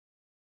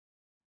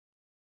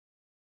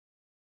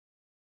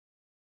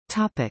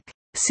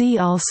See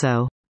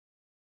also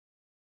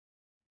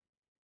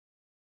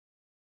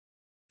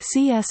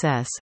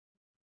CSS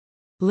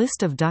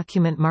List of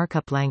document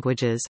markup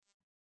languages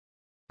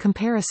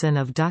Comparison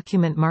of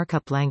document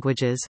markup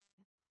languages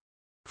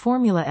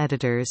Formula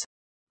editors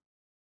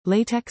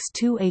LaTeX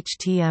to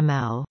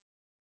HTML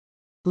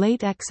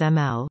Late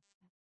XML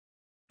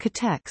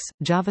Catex,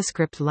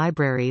 JavaScript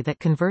library that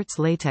converts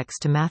LaTeX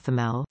to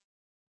MathML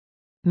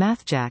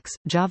MathJax,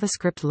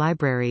 JavaScript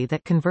library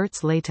that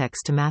converts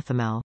LaTeX to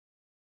MathML.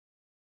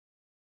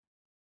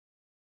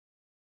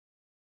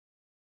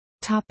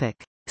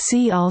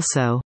 See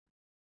also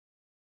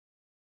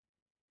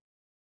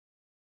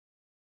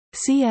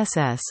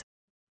CSS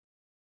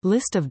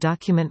List of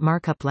document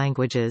markup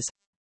languages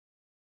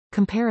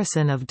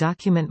Comparison of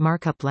document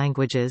markup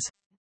languages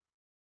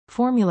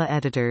Formula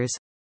editors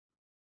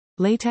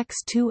LaTeX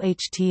to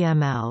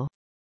HTML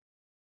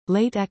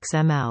Late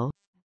XML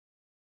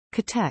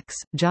Catex,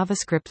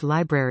 JavaScript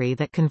library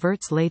that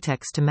converts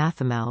LaTeX to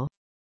MathML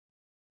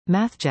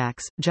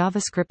MathJax,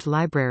 JavaScript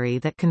library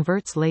that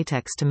converts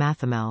LaTeX to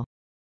MathML.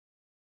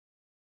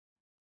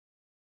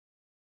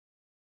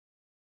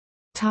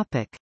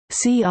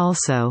 See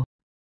also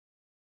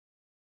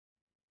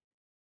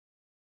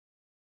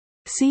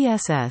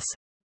CSS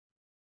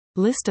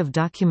List of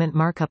document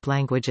markup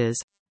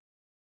languages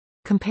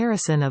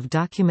Comparison of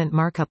document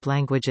markup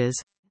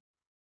languages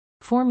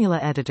Formula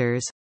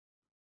editors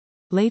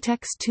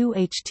LaTeX to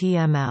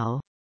HTML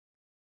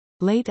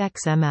Late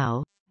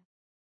XML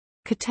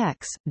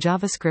Catex,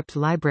 JavaScript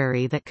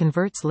library that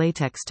converts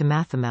LaTeX to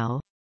MathML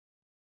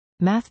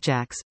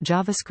MathJax,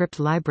 JavaScript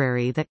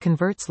library that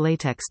converts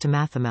LaTeX to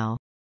MathML.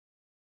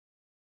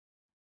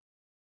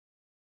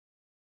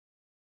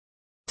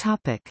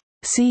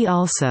 See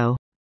also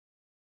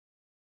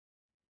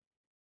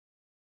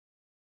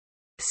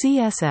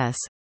CSS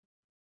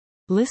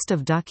List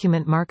of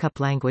document markup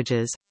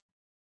languages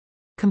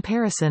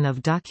Comparison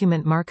of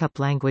document markup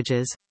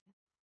languages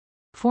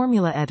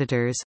Formula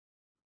editors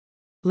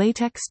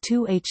LaTeX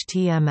to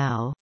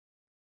HTML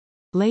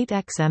Late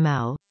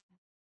XML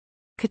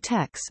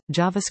Catex,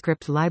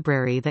 JavaScript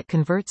library that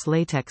converts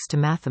LaTeX to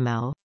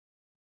MathML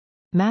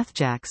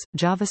MathJax,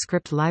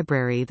 JavaScript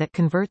library that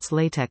converts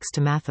LaTeX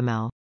to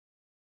MathML.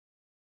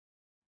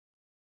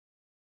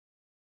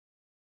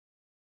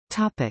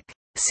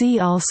 See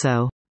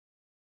also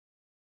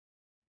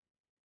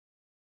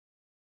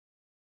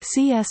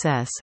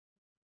CSS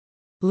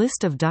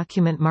List of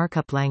document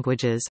markup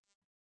languages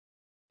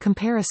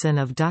Comparison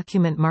of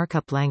document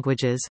markup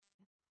languages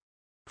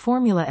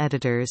Formula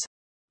editors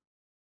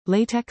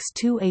LaTeX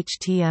to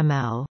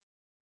HTML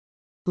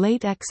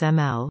Late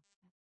XML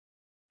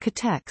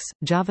Catex,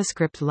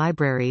 JavaScript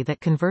library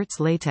that converts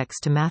LaTeX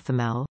to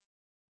MathML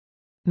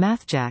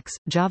MathJax,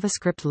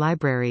 JavaScript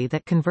library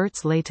that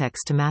converts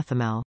LaTeX to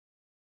MathML.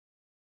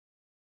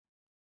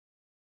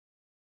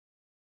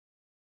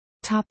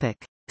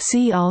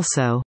 See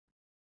also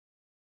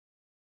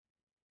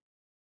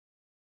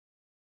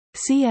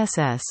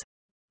CSS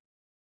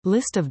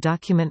List of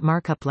document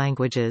markup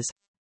languages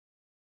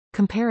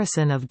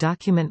Comparison of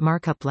document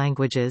markup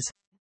languages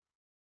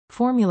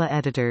Formula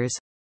editors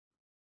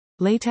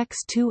LaTeX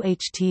to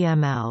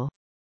HTML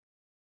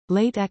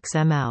Late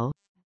XML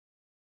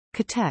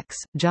Catex,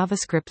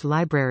 JavaScript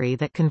library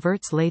that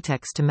converts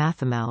LaTeX to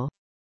MathML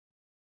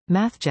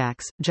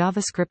MathJax,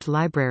 JavaScript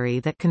library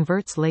that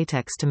converts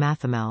LaTeX to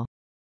MathML.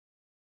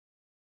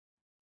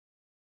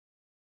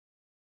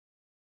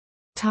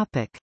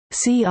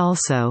 See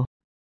also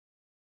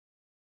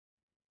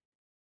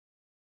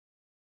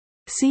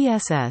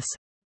CSS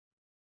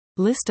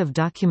List of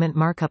document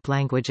markup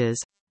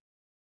languages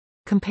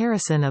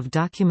Comparison of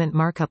document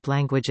markup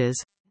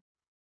languages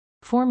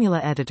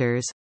Formula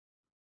editors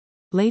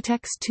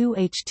LaTeX to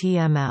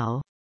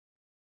HTML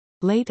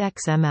Late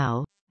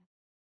XML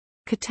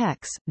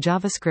Catex,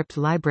 JavaScript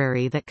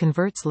library that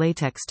converts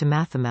LaTeX to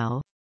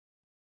MathML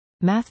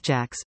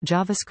MathJax,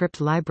 JavaScript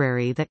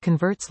library that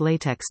converts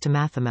LaTeX to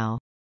MathML.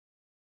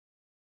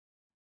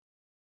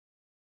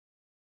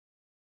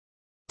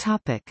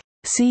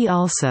 See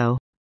also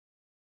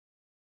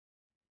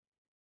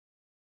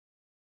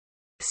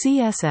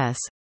CSS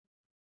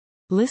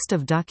List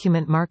of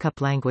document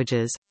markup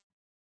languages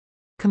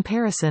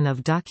Comparison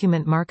of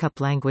document markup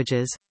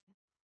languages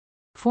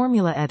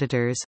Formula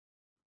editors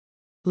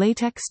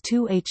LaTeX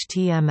to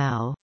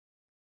HTML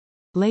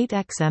Late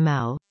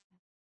XML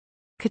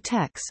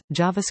Catex,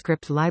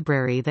 JavaScript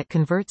library that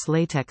converts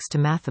LaTeX to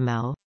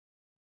MathML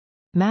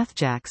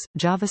MathJax,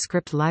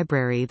 JavaScript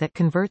library that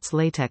converts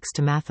LaTeX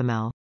to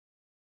MathML.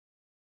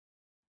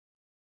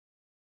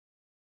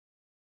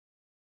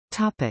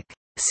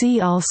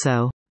 See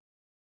also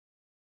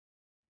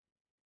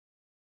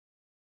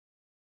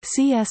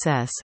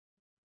CSS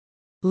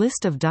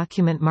List of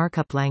document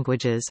markup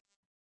languages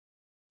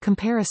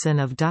Comparison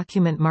of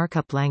document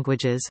markup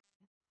languages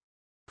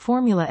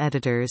Formula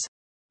editors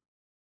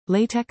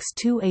LaTeX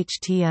to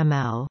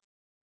HTML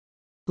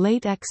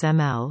Late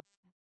XML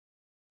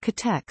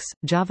Catex,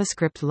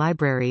 JavaScript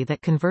library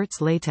that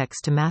converts LaTeX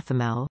to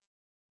MathML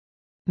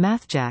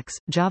MathJax,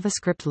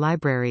 JavaScript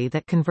library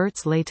that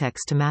converts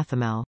LaTeX to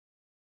MathML.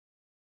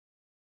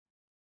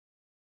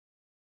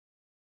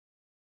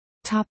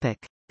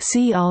 Topic.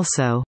 See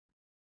also: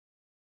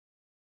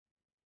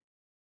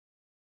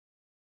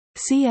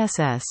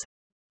 CSS,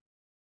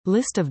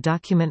 list of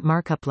document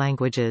markup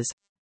languages,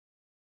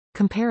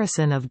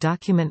 comparison of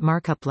document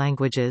markup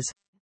languages,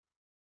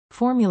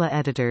 formula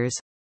editors,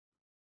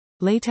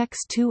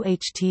 LaTeX to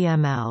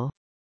HTML,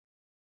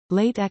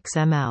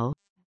 LateXML,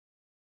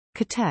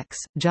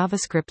 Context,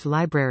 JavaScript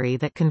library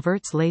that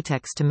converts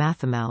LaTeX to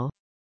MathML,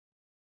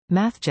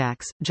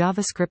 MathJax,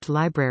 JavaScript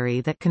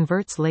library that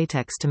converts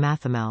LaTeX to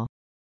MathML.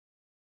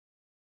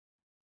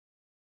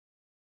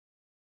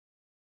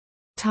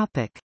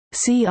 Topic.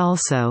 See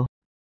also: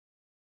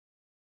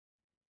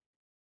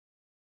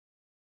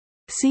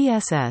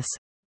 CSS,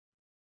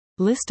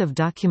 list of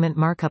document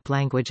markup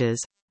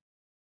languages,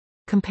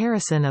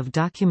 comparison of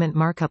document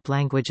markup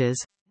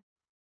languages,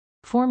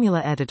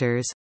 formula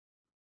editors,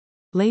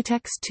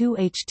 LaTeX to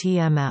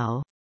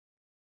HTML,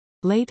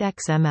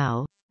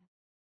 LateXML,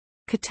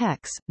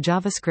 Context,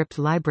 JavaScript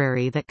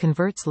library that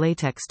converts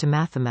LaTeX to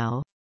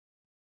MathML,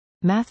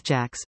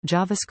 MathJax,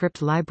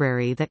 JavaScript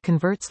library that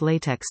converts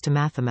LaTeX to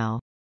MathML.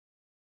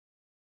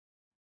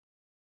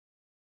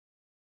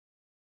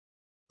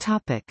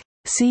 Topic.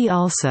 See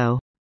also: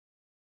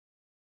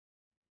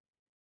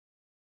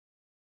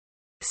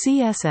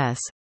 CSS,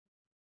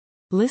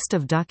 list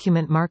of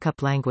document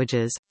markup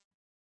languages,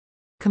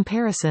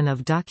 comparison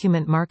of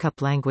document markup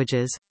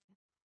languages,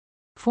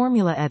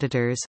 formula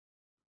editors,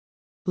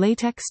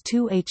 LaTeX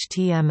to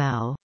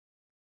HTML,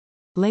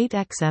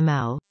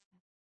 LateXML,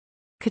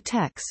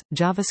 Context,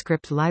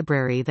 JavaScript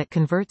library that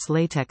converts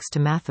LaTeX to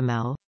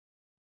MathML,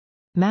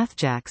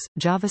 MathJax,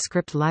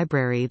 JavaScript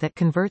library that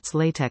converts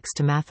LaTeX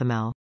to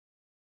MathML.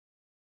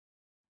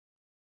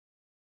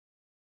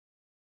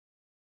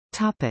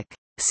 Topic.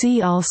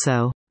 See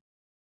also: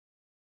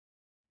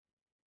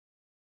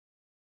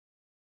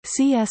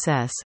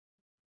 CSS,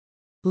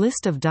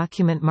 list of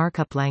document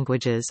markup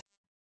languages,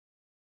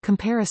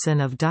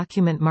 comparison of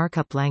document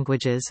markup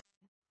languages,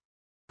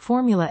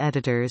 formula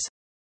editors,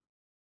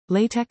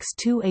 LaTeX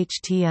to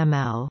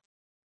HTML,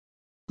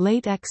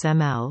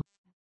 LateXML,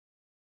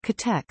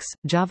 Context,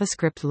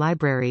 JavaScript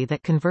library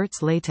that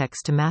converts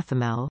LaTeX to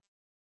MathML,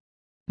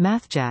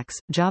 MathJax,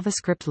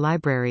 JavaScript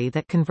library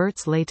that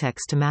converts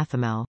LaTeX to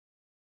MathML.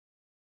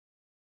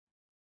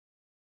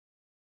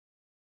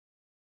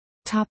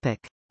 Topic.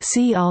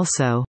 See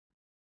also: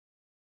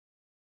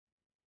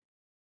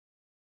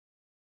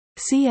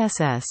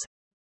 CSS,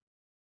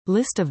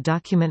 list of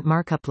document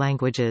markup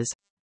languages,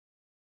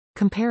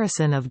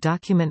 comparison of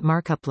document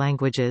markup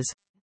languages,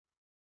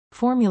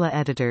 formula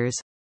editors,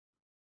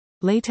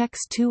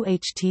 LaTeX to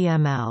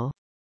HTML,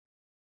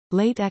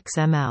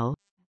 LateXML,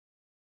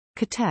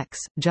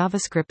 Context,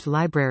 JavaScript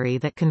library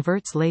that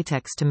converts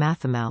LaTeX to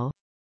MathML,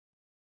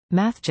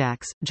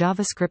 MathJax,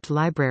 JavaScript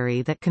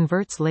library that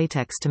converts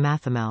LaTeX to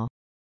MathML.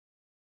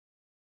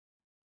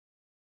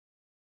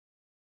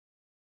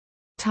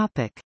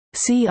 Topic.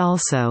 See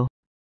also: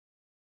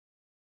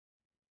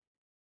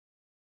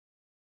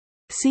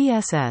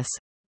 CSS,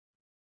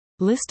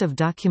 list of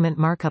document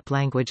markup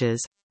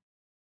languages,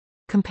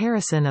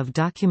 comparison of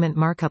document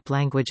markup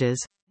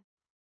languages,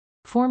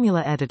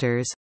 formula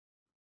editors,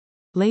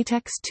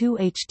 LaTeX to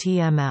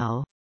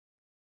HTML,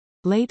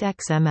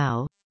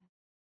 LateXML,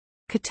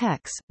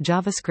 Context,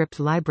 JavaScript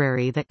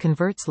library that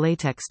converts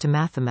LaTeX to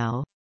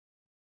MathML,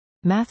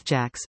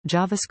 MathJax,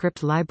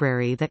 JavaScript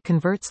library that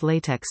converts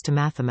LaTeX to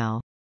MathML.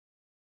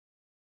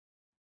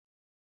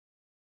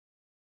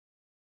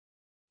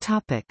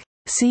 Topic.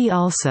 See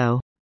also: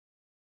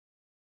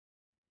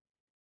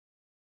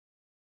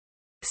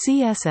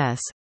 CSS,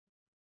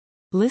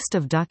 list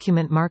of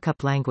document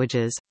markup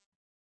languages,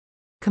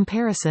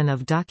 comparison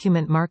of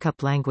document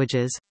markup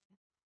languages,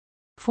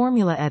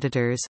 formula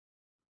editors,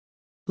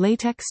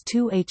 LaTeX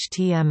to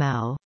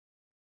HTML,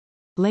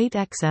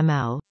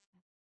 LateXML,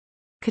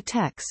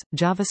 Context,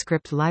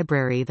 JavaScript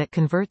library that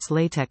converts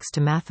LaTeX to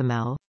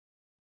MathML,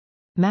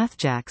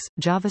 MathJax,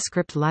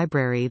 JavaScript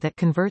library that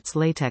converts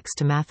LaTeX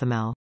to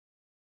MathML.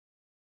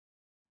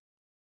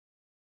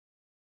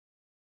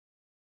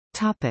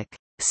 Topic.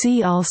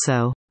 See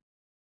also: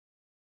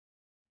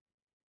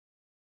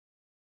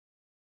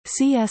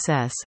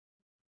 CSS,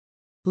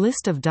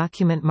 list of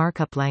document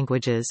markup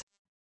languages,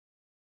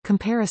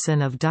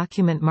 comparison of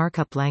document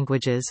markup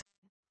languages,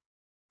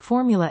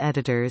 formula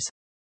editors,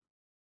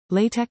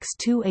 LaTeX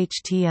to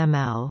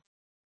HTML,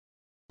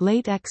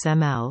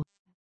 LateXML,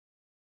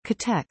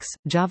 Context,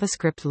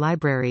 JavaScript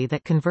library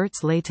that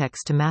converts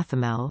LaTeX to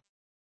MathML,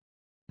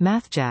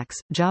 MathJax,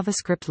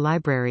 JavaScript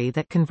library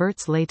that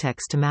converts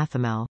LaTeX to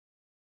MathML.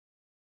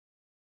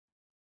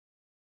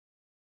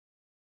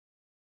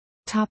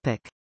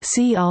 Topic.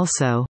 See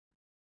also: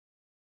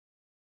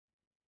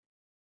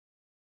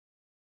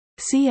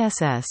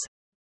 CSS,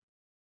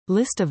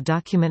 list of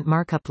document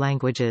markup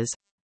languages,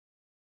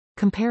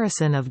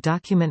 comparison of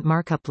document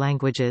markup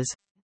languages,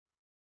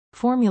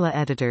 formula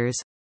editors,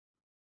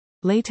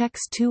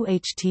 LaTeX to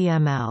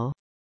HTML,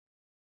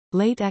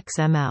 Late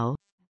XML.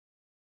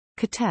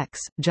 Ktex,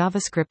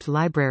 JavaScript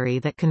library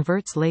that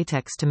converts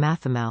LaTeX to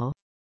MathML.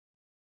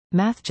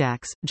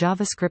 MathJax,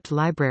 JavaScript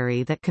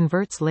library that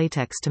converts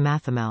LaTeX to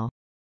MathML.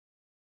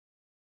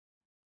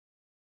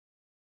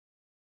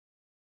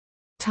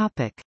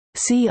 Topic.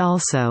 See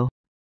also: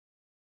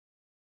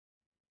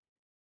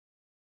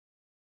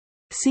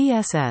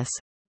 CSS,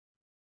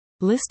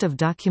 list of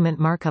document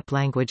markup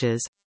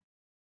languages,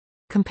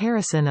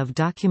 comparison of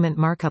document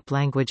markup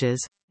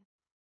languages,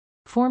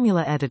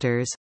 formula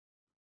editors,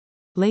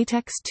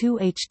 LaTeX to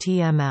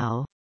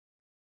HTML,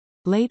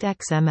 Late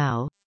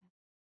XML,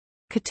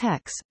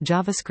 Ktex,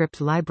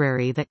 JavaScript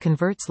library that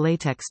converts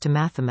LaTeX to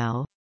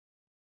MathML,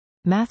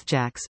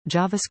 MathJax,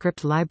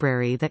 JavaScript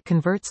library that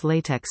converts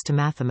LaTeX to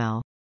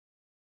MathML.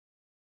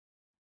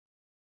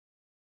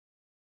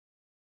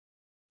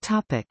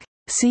 Topic.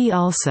 See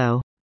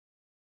also: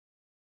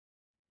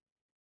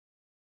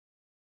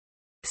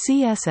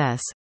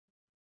 CSS,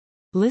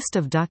 list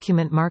of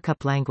document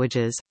markup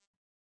languages,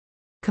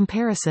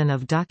 comparison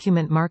of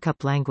document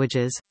markup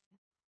languages,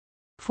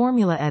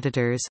 formula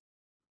editors,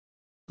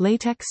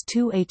 LaTeX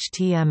to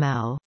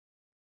HTML,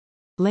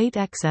 Late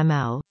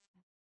XML,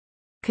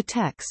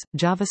 Ktex,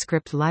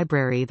 JavaScript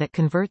library that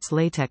converts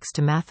LaTeX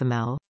to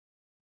MathML,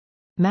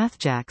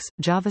 MathJax,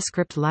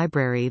 JavaScript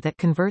library that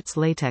converts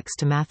LaTeX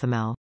to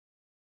MathML.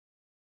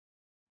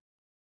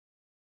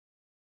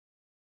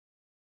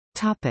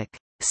 Topic.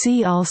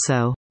 See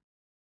also: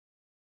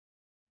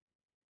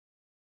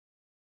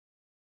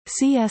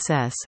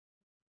 CSS,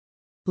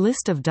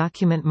 list of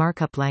document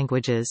markup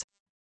languages,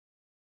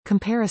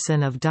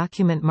 comparison of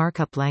document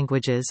markup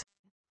languages,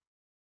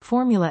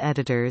 formula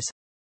editors,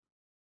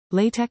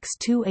 LaTeX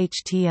to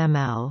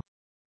HTML,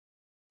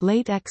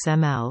 Late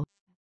XML,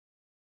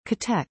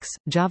 Ktex,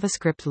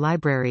 JavaScript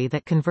library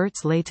that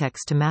converts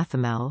LaTeX to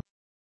MathML,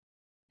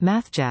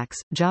 MathJax,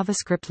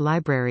 JavaScript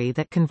library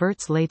that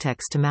converts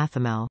LaTeX to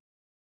MathML.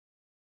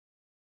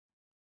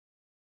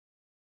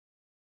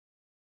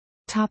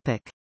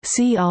 Topic.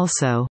 See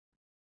also: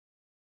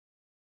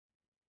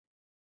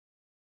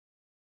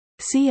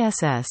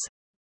 CSS,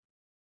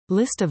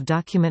 list of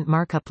document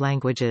markup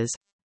languages,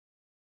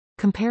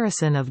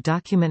 comparison of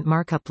document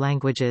markup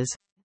languages,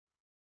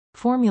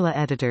 formula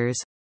editors,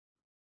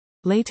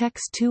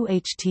 LaTeX to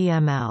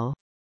HTML,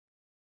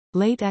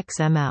 Late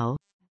XML,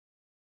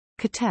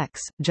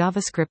 Ktex,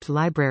 JavaScript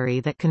library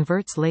that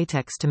converts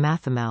LaTeX to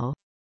MathML,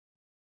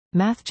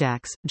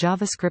 MathJax,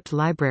 JavaScript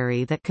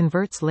library that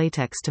converts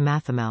LaTeX to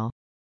MathML.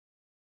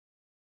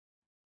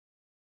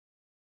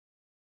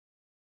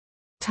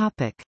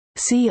 Topic.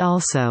 See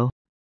also: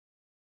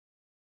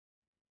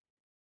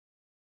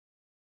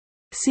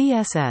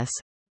 CSS,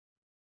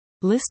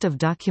 list of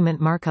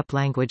document markup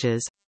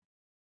languages,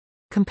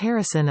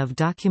 comparison of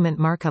document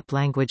markup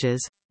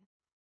languages,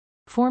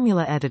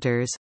 formula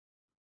editors,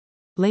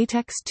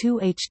 LaTeX to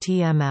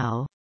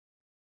HTML,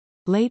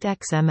 Late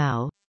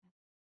XML,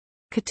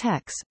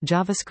 Ktex,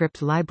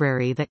 JavaScript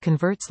library that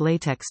converts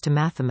LaTeX to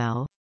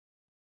MathML,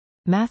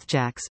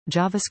 MathJax,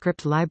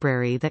 JavaScript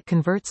library that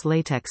converts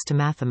LaTeX to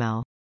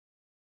MathML.